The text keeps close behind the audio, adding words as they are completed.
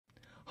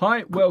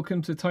Hi,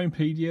 welcome to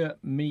TonePedia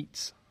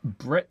meets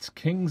Brett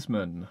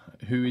Kingsman,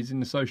 who is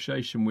in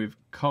association with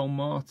Carl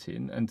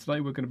Martin, and today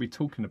we're going to be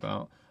talking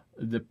about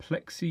the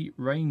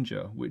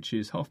Plexiranger, which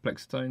is half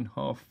Plexitone,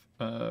 half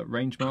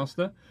Range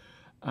Master,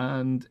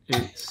 and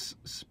it's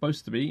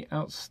supposed to be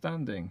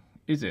outstanding.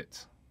 Is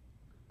it?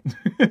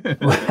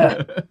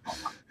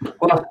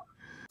 Well,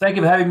 thank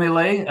you for having me,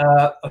 Lee.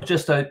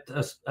 Just a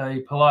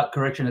polite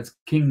correction. It's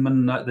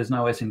Kingman. No, there's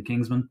no S in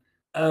Kingsman.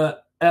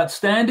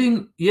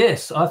 Outstanding.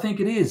 Yes, I think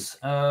it is.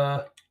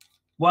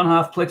 One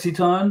half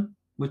Plexitone,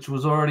 which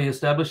was already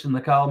established in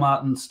the Carl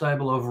Martin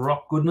stable of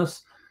rock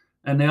goodness,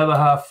 and the other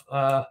half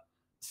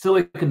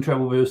silicon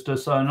treble booster.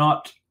 So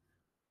not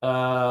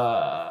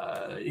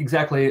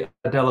exactly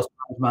a Dallas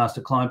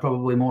Master clone,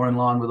 probably more in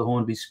line with the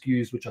Hornby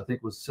Skews, which I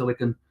think was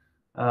silicon,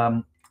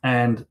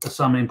 and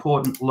some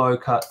important low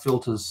cut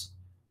filters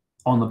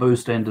on the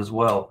boost end as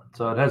well.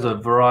 So it has a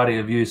variety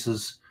of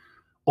uses,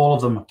 all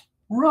of them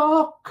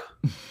rock.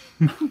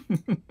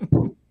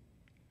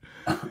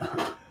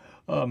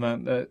 Oh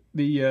man,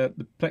 the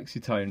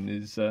Plexitone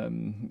is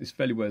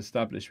fairly well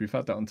established. We've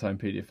had that on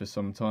TonePedia for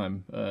some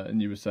time,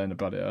 and you were saying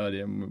about it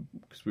earlier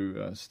because we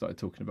started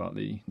talking about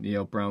the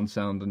L Brown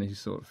sound and these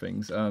sort of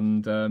things.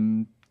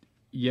 And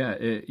yeah,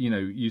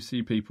 you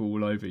see people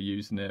all over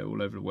using it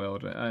all over the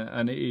world,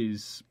 and it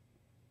is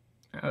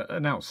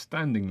an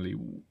outstandingly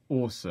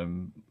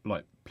awesome,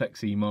 like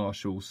Plexi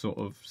Marshall sort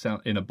of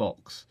sound in a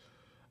box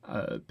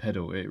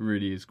pedal. It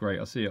really is great.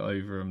 I see it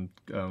over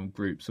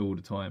groups all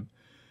the time.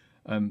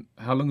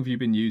 How long have you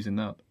been using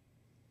that?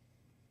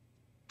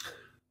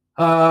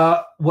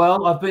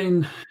 Well, I've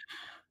been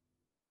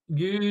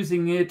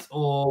using it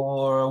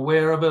or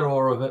aware of it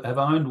or have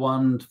owned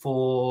one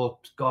for,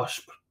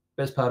 gosh,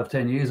 best part of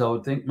 10 years, I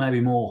would think,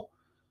 maybe more.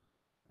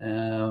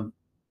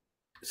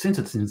 Since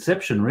its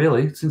inception,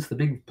 really, since the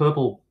big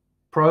purple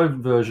Pro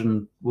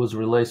version was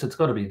released, it's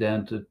got to be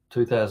down to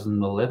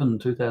 2011,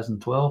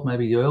 2012,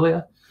 maybe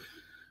earlier.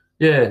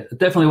 Yeah,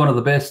 definitely one of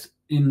the best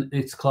in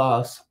its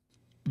class.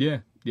 Yeah.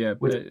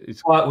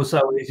 It's why it was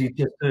so easy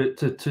just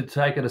to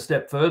take it a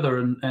step further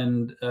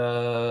and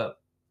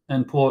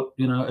put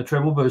a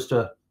treble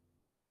booster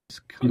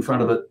in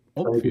front of it,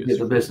 so you get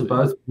the best of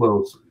both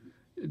worlds.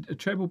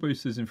 Treble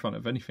boosters in front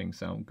of anything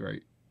sound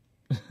great.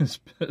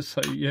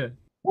 So yeah.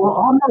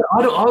 Well,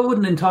 I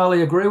wouldn't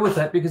entirely agree with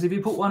that, because if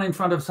you put one in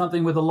front of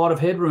something with a lot of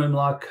headroom,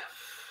 like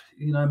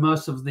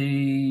most of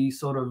the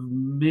sort of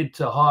mid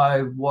to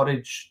high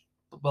wattage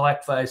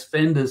blackface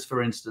Fenders,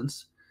 for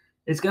instance,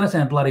 it's going to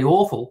sound bloody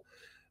awful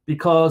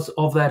because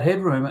of that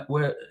headroom.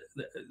 Where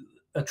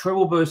a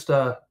treble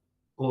booster,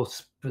 or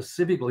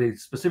specifically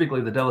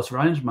the Dallas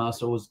Range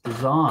Master, was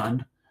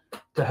designed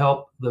to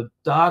help the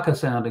darker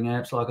sounding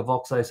amps like a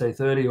Vox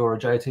AC30 or a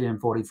JTM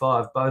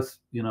 45, both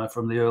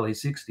from the early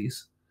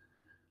 60s,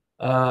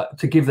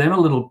 to give them a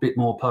little bit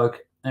more poke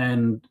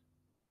and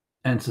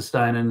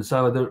sustain. And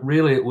so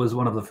really it was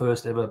one of the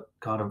first ever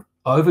kind of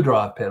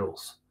overdrive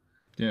pedals.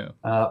 Yeah.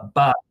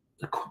 But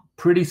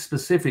pretty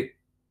specific,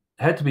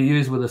 had to be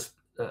used with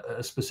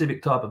a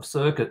specific type of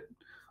circuit,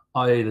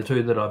 i.e. the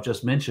two that I've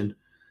just mentioned.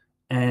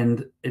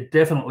 And it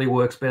definitely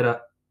works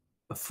better,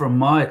 from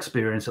my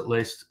experience at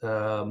least,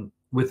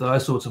 with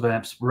those sorts of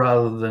amps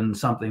rather than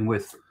something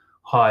with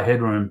high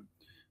headroom,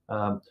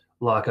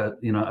 like a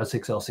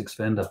 6L6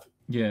 Fender.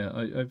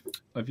 Yeah,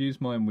 I've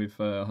used mine with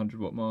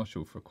 100-watt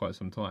Marshall for quite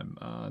some time,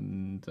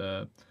 and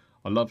I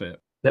love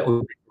it. That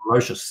would be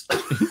ferocious.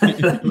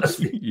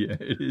 Yeah,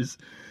 it is.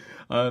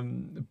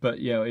 But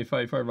yeah, if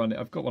I run it,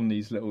 I've got one of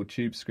these little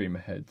tube screamer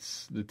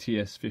heads, the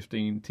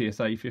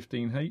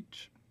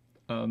TSA15H.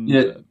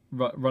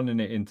 Running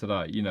it into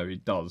that,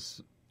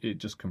 it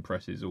just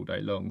compresses all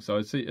day long. So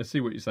I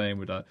see what you're saying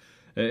with that.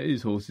 It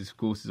is horses for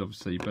courses,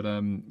 obviously, but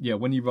yeah,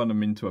 when you run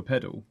them into a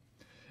pedal,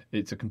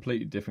 it's a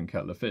completely different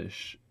kettle of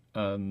fish.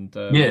 And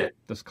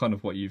that's kind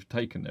of what you've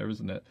taken there,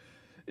 isn't it?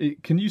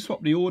 Can you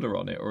swap the order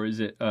on it, or is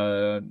it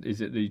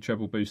the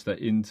treble booster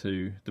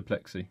into the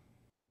Plexi?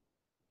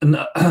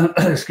 No,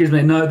 excuse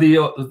me. No,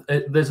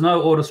 there's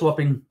no order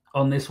swapping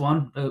on this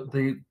one.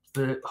 The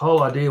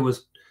whole idea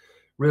was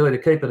really to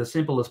keep it as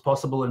simple as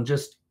possible and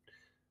just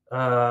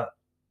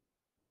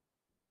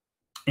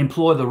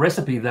employ the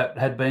recipe that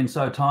had been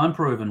so time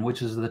proven,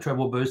 which is the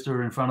treble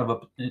booster in front of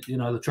the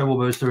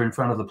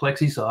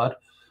Plexi side.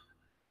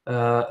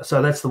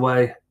 So that's the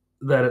way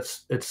that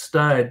it's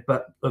stayed.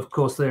 But of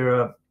course, there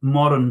are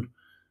modern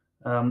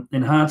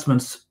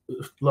enhancements,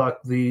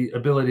 like the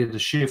ability to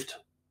shift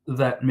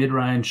that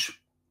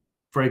mid-range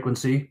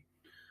frequency,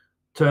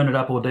 turn it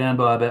up or down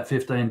by about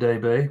 15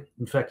 dB.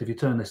 In fact, if you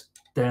turn this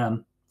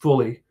down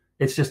fully,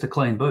 it's just a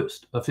clean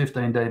boost, a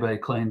 15 dB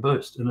clean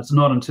boost. And it's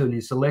not until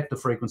you select the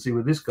frequency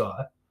with this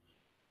guy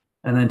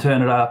and then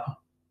turn it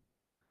up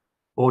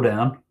or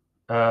down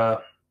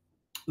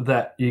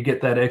that you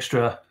get that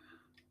extra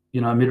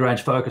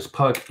mid-range focus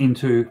poke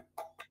into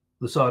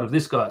the side of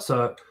this guy.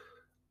 So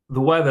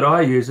the way that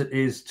I use it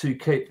is to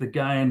keep the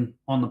gain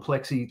on the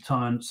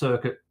Plexitone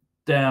circuit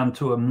down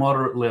to a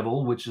moderate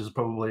level, which is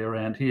probably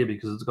around here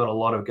because it's got a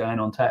lot of gain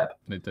on tap.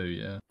 They do,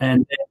 yeah.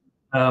 And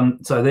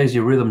So there's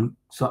your rhythm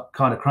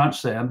kind of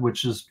crunch sound,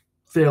 which is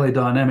fairly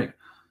dynamic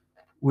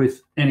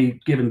with any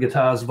given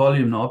guitar's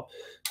volume knob.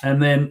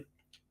 And then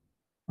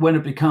when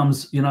it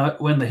becomes,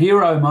 when the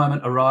hero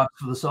moment arrives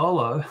for the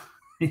solo,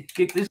 you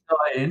kick this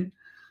guy in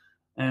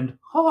and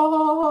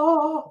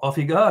off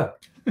you go.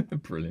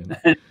 Brilliant.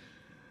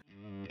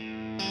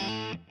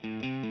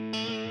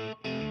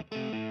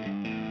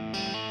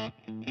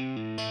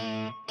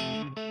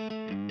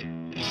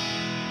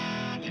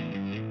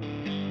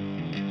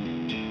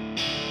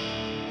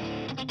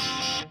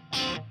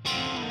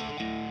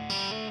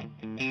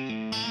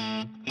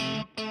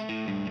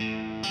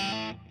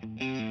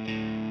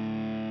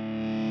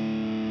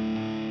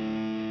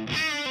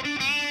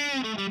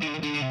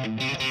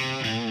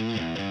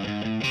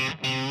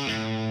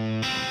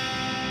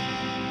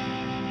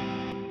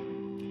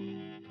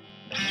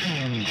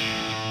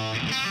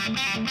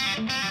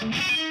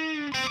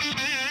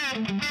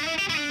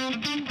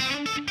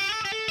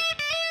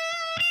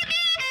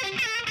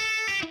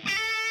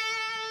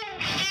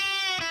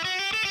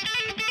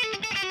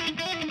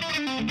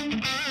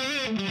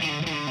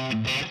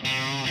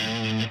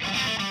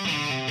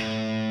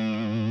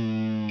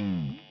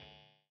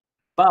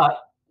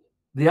 But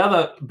the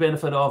other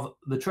benefit of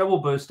the treble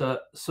booster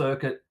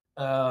circuit,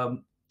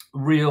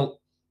 real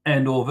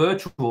and or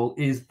virtual,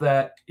 is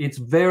that it's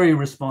very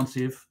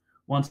responsive,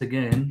 once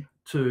again,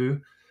 to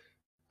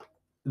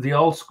the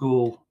old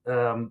school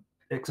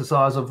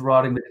exercise of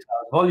riding the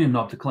guitar volume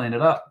knob to clean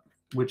it up,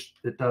 which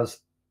it does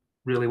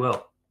really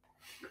well.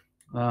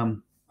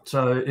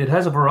 So it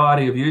has a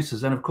variety of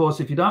uses. And of course,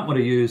 if you don't want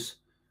to use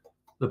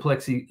the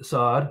Plexi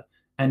side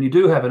and you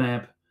do have an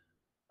amp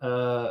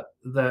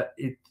that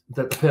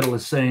the pedal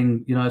is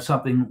seeing,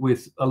 something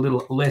with a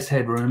little less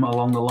headroom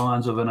along the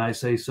lines of an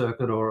AC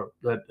circuit or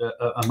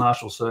a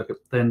Marshall circuit,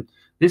 then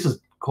this is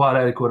quite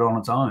adequate on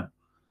its own.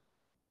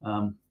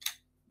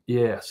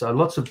 So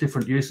lots of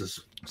different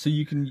uses. So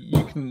you can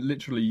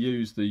literally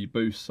use the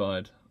boost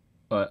side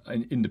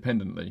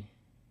independently.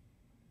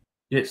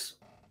 Yes.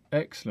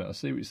 Excellent. I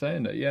see what you're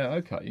saying there. Yeah.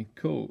 Okay.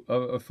 Cool.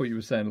 I thought you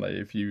were saying like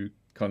if you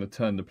kind of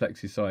turn the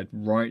Plexi side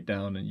right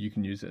down and you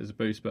can use it as a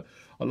boost, but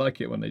I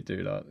like it when they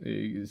do that.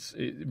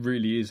 It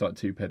really is like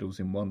two pedals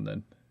in one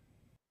then.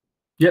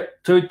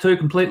 Yep. Two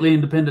completely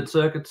independent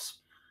circuits,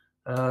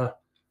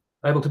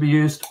 able to be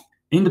used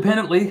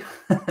independently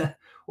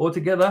or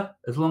together,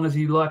 as long as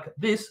you like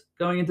this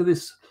going into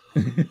this.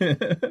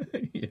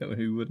 Yeah,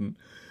 who wouldn't?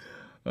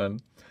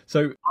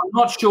 So I'm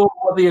not sure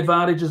what the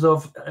advantages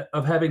of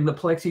having the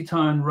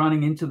Plexitone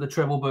running into the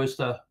treble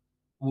booster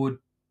would,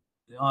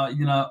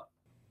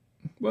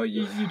 Well,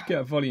 you'd get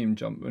a volume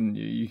jump, wouldn't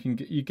you?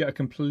 You get a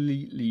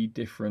completely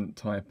different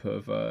type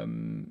of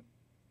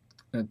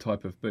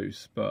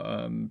boost,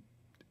 but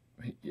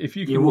if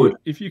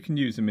you can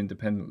use them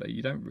independently,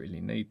 you don't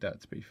really need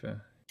that. To be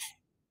fair,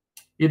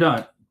 you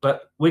don't.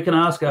 But we can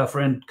ask our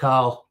friend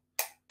Carl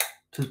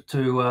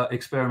to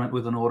experiment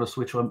with an auto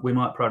switch. We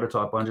might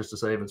prototype one just to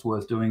see if it's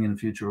worth doing in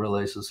future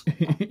releases.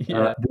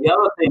 Yeah. The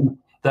other thing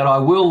that I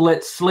will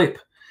let slip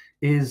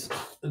is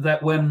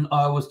that when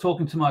I was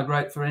talking to my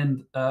great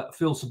friend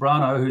Phil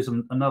Sobrano, who's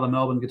another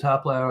Melbourne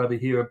guitar player over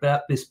here,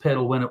 about this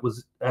pedal when it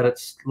was at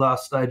its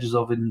last stages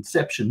of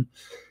inception,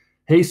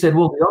 he said,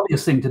 well, the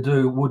obvious thing to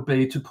do would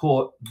be to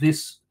port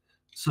this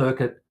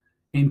circuit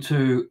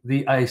into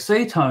the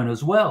AC tone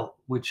as well,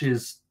 which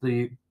is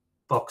the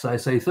Box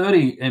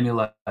AC30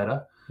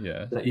 emulator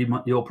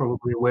that you're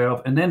probably aware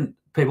of. And then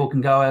people can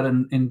go out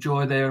and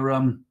enjoy their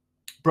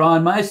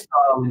Brian May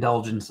style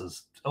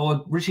indulgences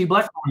or Richie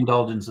Blackmore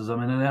indulgences. I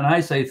mean, an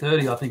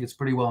AC30, I think it's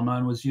pretty well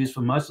known, was used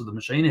for most of the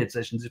Machine Head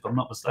sessions, if I'm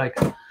not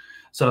mistaken.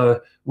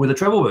 So with a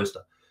treble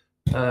booster.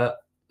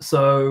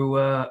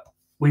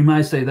 We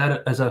may see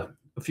that as a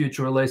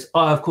future release.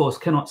 I, of course,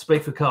 cannot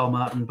speak for Carl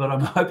Martin, but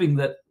I'm hoping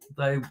that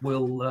they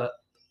will.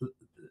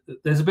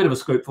 There's a bit of a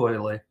scoop for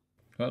you, Lee.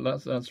 Well,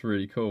 that's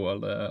really cool.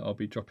 I'll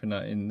be dropping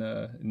that in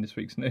this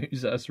week's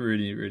news. That's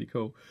really, really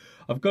cool.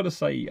 I've got to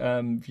say,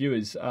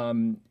 viewers,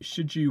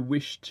 should you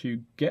wish to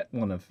get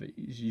one of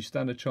these, you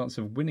stand a chance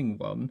of winning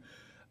one.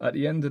 At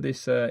the end of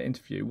this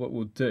interview, what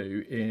we'll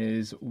do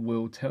is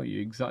we'll tell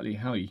you exactly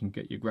how you can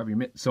get your grabby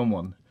mitts on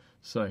one.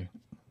 So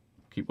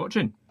keep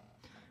watching.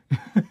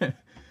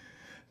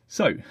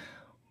 So,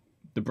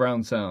 the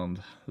brown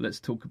sound. Let's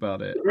talk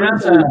about it.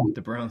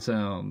 The brown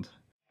sound.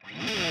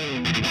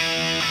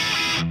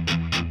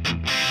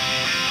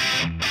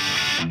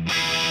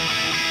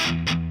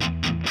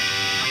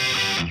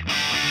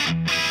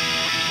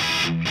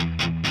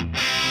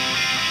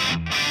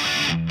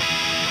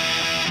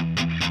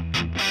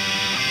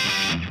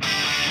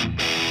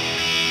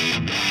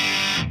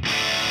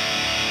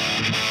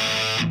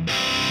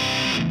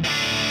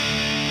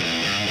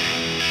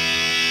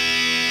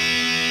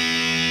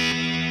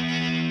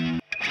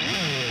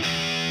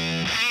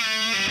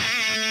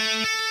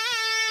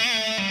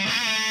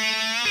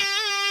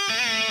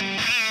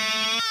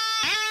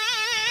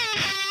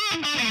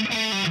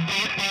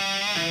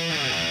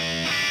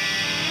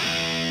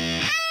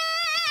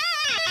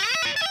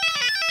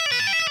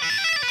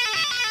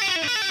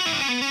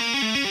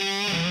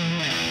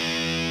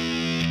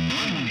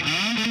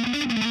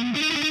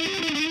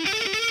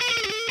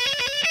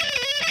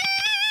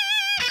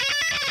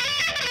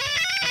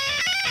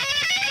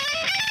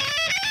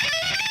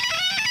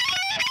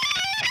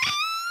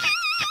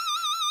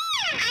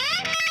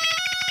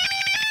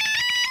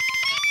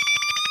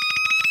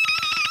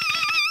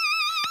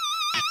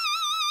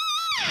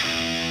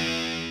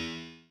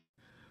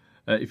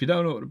 If you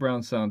don't know what the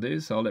brown sound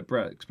is, I'll let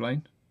Brett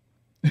explain.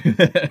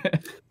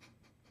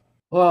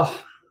 Well,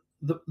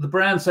 the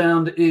brown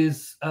sound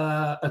is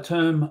a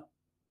term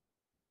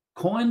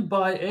coined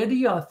by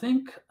Eddie, I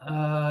think,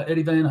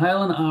 Eddie Van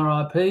Halen,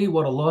 R.I.P.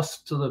 What a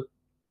loss to the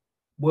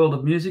world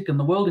of music and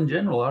the world in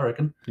general, I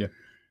reckon. Yeah.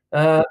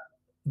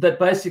 That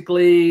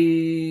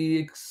basically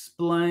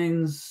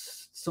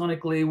explains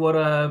sonically what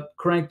a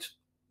cranked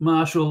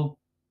Marshall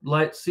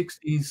late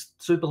 60s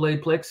super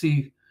lead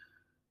plexi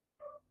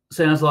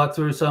sounds like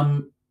through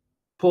some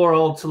poor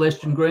old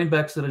Celestian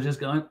greenbacks that are just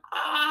going,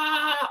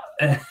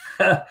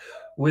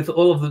 with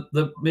all of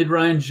the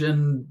mid-range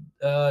and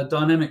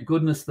dynamic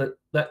goodness that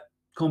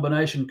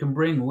combination can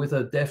bring with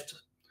a deft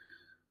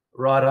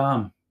right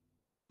arm.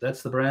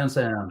 That's the brown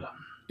sound.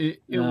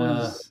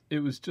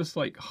 It was just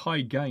like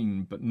high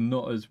gain, but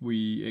not as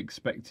we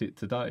expect it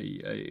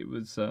today. It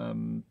was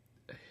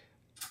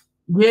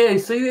yeah.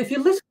 See, if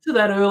you listen to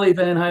that early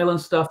Van Halen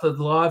stuff, the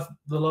live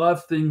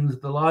things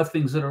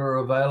that are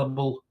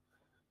available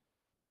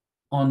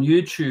on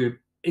YouTube,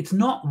 it's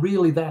not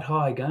really that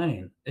high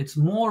gain. It's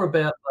more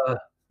about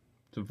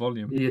the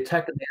volume, the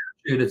attack and the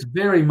attitude. It's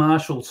very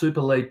Marshall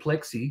super lead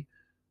plexi,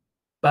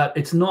 but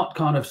it's not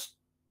kind of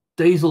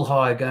Diesel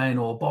high gain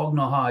or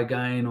Bogner high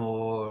gain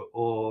or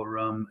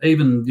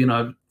even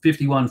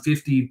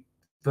 5150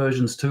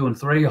 versions 2 and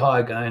 3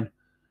 high gain.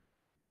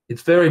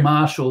 It's very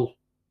Marshall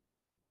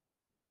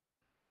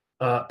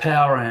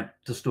power amp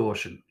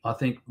distortion, I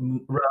think,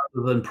 rather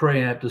than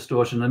preamp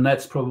distortion, and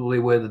that's probably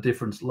where the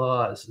difference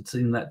lies. It's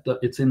in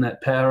that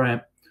power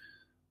amp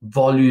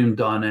volume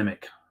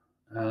dynamic,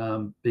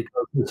 because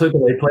the super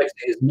lead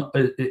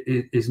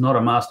plexi is not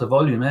a master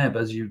volume amp,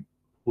 as you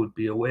would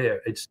be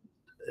aware. It's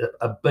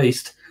a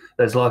beast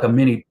that's like a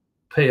mini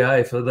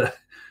PA for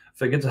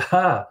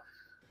guitar.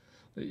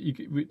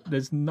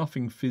 There's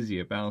nothing fizzy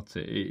about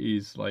it. It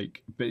is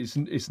like, but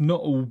it's not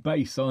all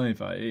bass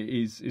either.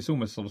 It's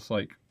almost sort of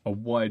like a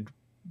wide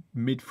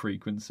mid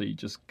frequency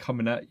just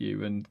coming at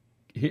you and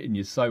hitting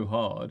you so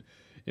hard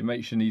it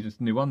makes you need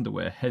new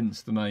underwear.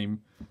 Hence the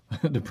name,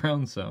 the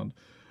brown sound,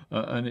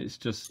 and it's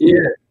just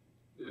it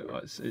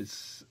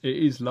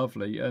is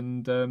lovely.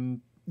 And the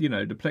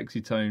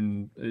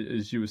Plexitone,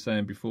 as you were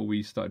saying before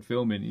we started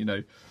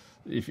filming,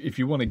 if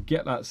you want to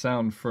get that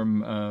sound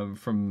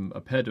from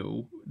a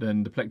pedal,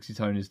 then the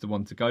Plexitone is the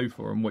one to go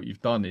for. And what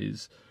you've done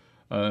is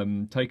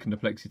taken the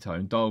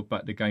Plexitone, dialed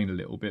back the gain a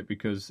little bit,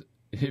 because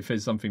if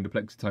there's something the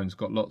Plexitone's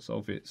got lots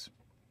of, it's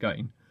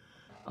gain,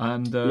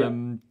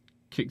 and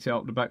kicked it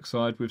out the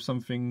backside with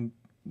something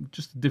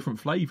just a different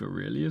flavour,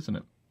 really, isn't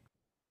it?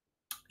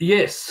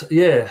 Yes,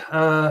 yeah.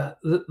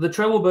 The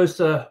treble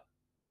booster.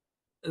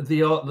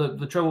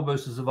 The treble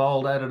boosters of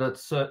old added a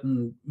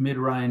certain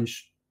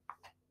mid-range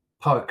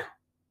poke,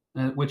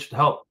 which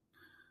helped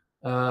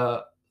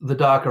the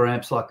darker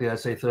amps like the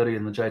AC30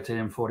 and the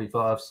JTM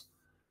 45s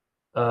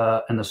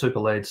and the super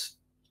leads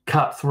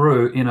cut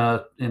through in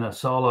a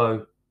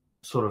solo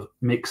sort of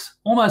mix,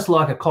 almost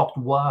like a cocked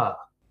wah.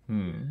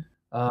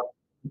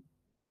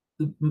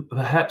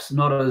 Perhaps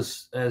not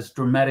as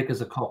dramatic as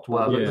a cocked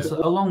wah, but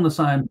along the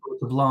same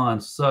sorts of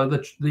lines. So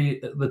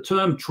the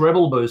term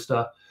treble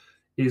booster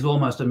is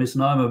almost a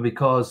misnomer,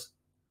 because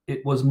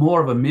it was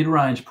more of a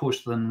mid-range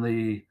push than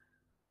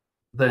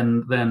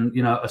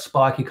a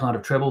spiky kind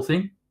of treble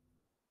thing,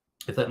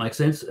 if that makes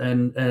sense.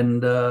 And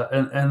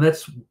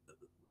that's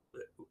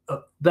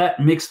that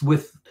mixed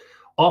with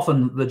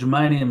often the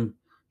germanium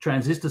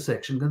transistor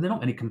section, because there are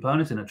not many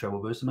components in a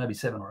treble booster, maybe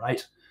 7 or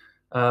 8.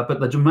 But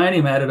the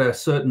germanium added a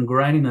certain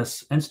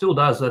graininess, and still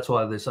does. That's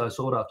why they're so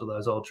sought after,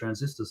 those old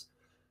transistors.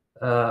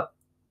 A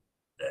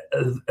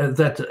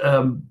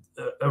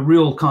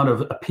real kind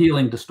of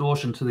appealing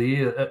distortion to the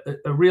ear,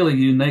 a really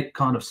unique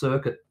kind of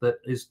circuit that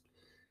is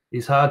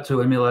hard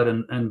to emulate,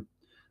 and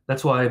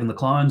that's why even the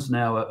clones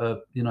now are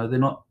they're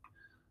not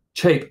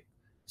cheap.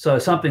 So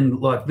something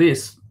like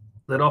this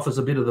that offers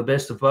a bit of the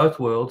best of both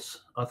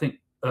worlds, I think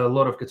a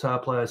lot of guitar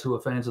players who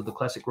are fans of the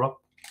classic rock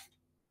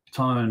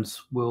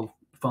tones will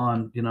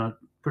find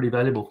pretty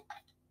valuable.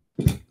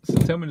 So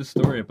tell me the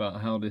story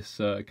about how this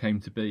came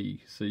to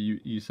be. So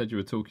you said you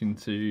were talking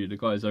to the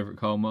guys over at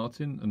Carl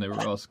Martin, and they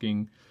were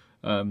asking,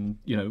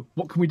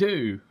 what can we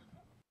do?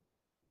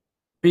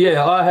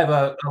 Yeah, I have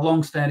a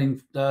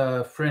long-standing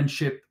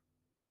friendship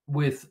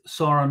with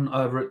Soren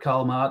over at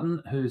Carl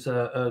Martin, who's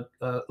a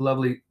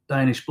lovely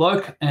Danish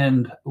bloke,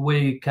 and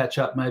we catch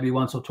up maybe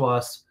once or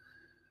twice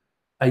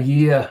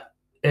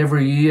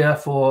every year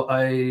for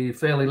a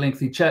fairly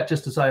lengthy chat,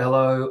 just to say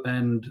hello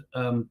and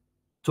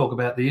talk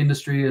about the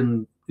industry.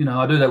 And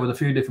I do that with a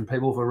few different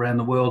people from around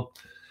the world.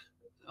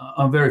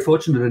 I'm very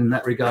fortunate in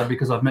that regard,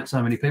 because I've met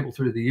so many people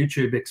through the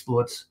YouTube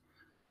exploits.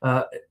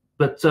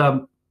 But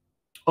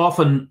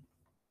often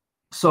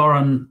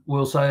Soren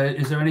will say,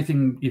 is there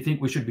anything you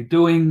think we should be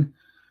doing,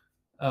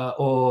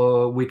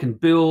 or we can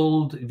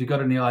build? Have you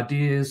got any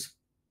ideas?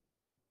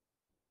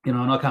 And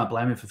I can't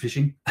blame him for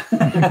fishing.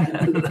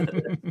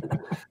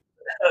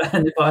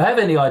 And if I have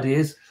any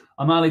ideas,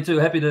 I'm only too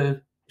happy to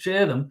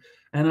share them.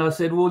 And I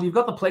said, well, you've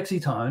got the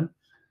Plexitone,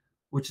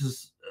 which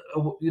is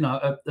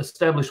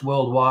established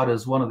worldwide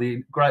as one of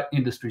the great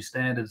industry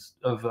standards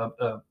of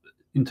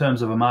in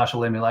terms of a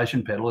Marshall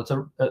emulation pedal. It's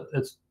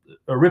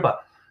a ripper,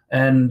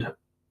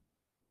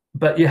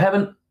 but you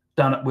haven't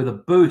done it with a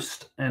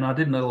boost. And I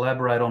didn't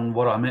elaborate on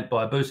what I meant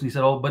by a boost. And he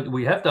said, "Oh, but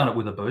we have done it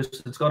with a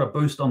boost. It's got a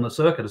boost on the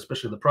circuit,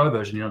 especially the Pro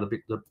version.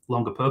 The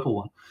longer purple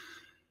one."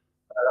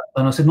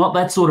 And I said, "Not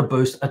that sort of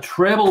boost, a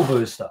treble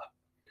booster."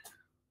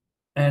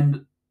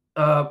 And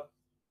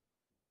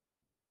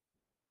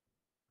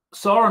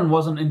Soren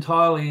wasn't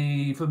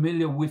entirely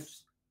familiar with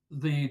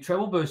the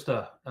treble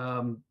booster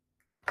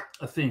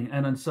thing,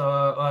 and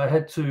so I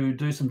had to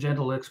do some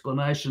gentle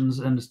explanations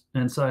and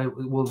say,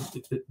 well,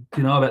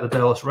 about the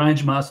Dallas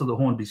Rangemaster, the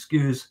Hornby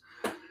Skews,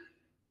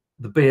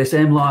 the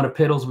BSM line of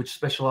pedals, which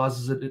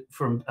specialises it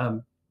from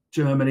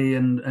Germany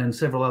and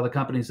several other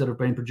companies that have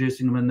been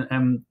producing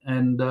them,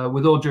 and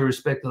with all due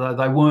respect,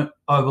 they weren't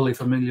overly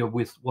familiar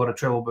with what a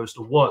treble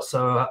booster was.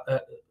 So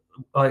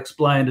I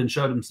explained and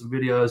showed them some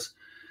videos,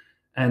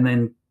 and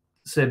then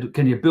said,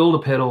 "Can you build a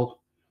pedal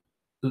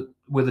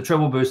with a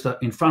treble booster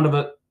in front of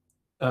it,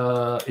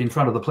 in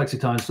front of the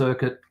Plexitone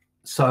circuit,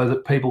 so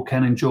that people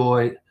can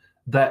enjoy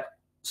that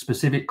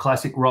specific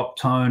classic rock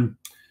tone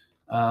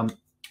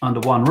under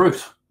one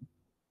roof?"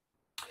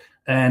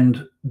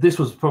 And this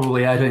was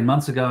probably 18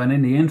 months ago. And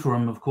in the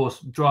interim, of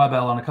course,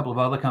 Drybell and a couple of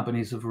other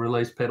companies have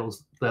released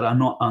pedals that are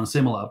not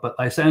unsimilar, but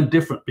they sound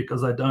different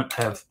because they don't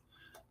have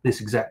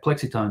this exact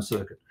Plexitone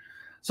circuit.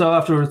 So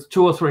after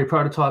 2 or 3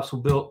 prototypes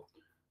were built,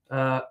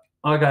 I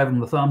gave them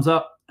the thumbs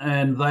up,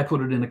 and they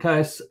put it in a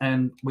case,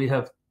 and we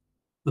have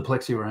the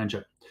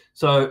Plexiranger.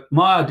 So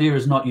my idea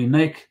is not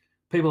unique.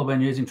 People have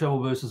been using treble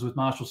boosters with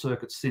Marshall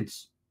circuits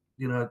since,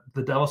 the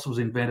Dallas was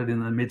invented in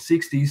the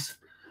mid-60s.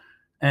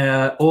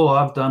 All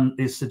I've done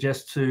is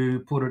suggest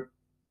to put it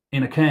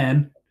in a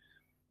can,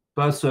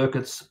 both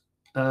circuits,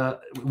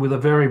 with a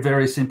very,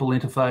 very simple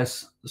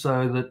interface,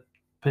 so that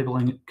people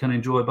can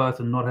enjoy both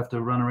and not have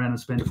to run around and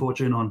spend a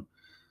fortune on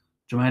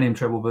germanium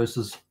treble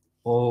boosters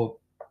or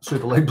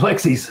super leg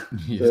plexis.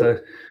 Yeah. So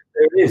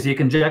there it is. You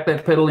can jack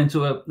that pedal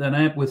into an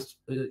amp with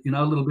a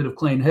little bit of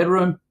clean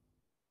headroom.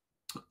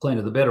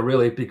 Cleaner the better,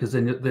 really, because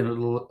then it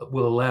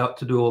will allow it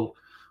to do all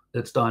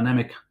its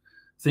dynamic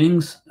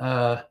things,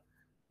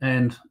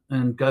 and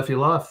go for your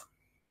life.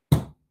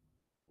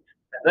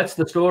 That's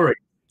the story,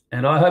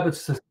 and I hope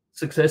it's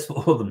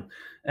successful for them.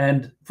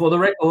 And for the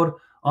record,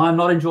 I'm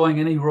not enjoying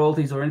any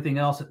royalties or anything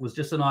else. It was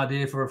just an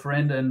idea for a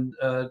friend, and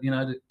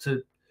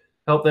to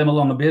help them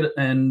along a bit,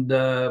 and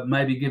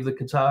maybe give the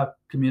guitar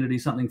community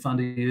something fun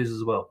to use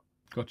as well.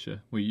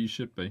 Gotcha. Well, you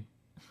should be.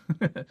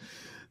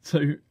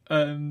 So,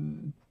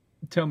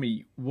 tell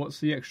me, what's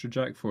the extra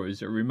jack for?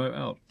 Is it a remote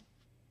out?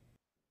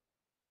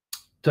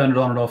 Turn it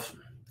on and off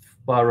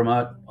by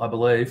remote, I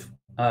believe.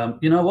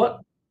 You know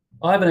what?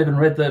 I haven't even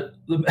read the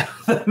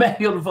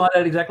manual to find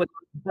out exactly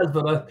what it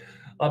does, but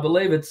I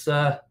believe it's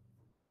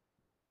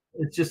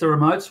just a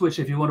remote switch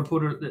if you want to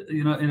put it,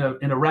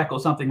 in a rack or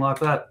something like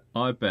that.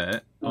 I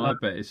bet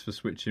it's for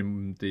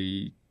switching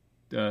the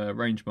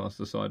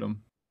Rangemaster side on.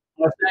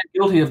 I stand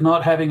guilty of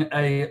not having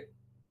a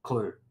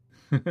clue.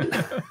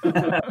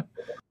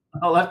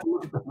 I'll have to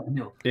look at the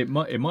manual. It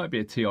might be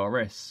a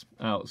TRS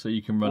out, so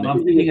you can run it.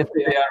 I'm thinking a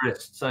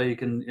TRS, so you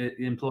can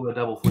employ a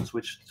double foot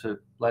switch to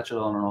latch it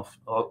on and off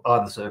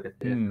either circuit.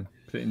 Yeah.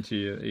 Put it into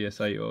your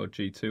ES8 or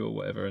G2 or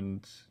whatever,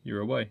 and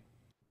you're away.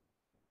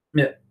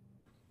 Yeah.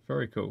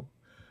 Very cool.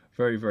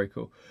 Very, very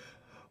cool.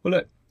 Well,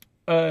 look,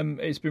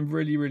 it's been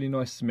really, really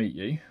nice to meet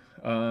you.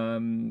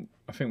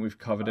 I think we've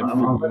covered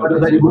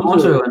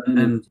everything.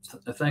 And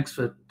thanks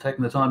for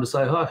taking the time to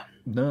say hi.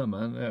 No,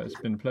 man. Yeah, it's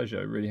been a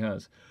pleasure. It really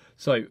has.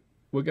 So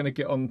we're going to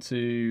get on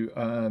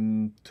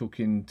to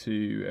talking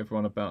to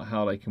everyone about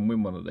how they can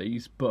win one of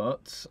these.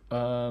 But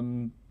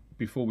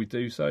before we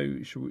do so,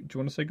 do you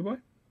want to say goodbye?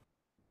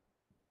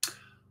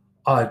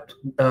 I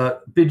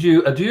bid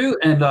you adieu,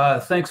 and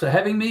thanks for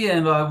having me.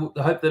 And I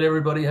hope that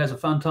everybody has a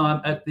fun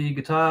time at the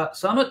Guitar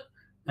Summit.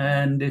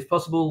 And if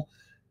possible,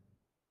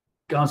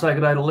 go and say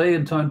good day to Lee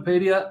and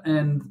TonePedia.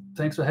 And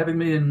thanks for having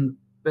me, and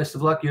best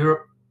of luck,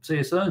 Europe. See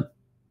you soon.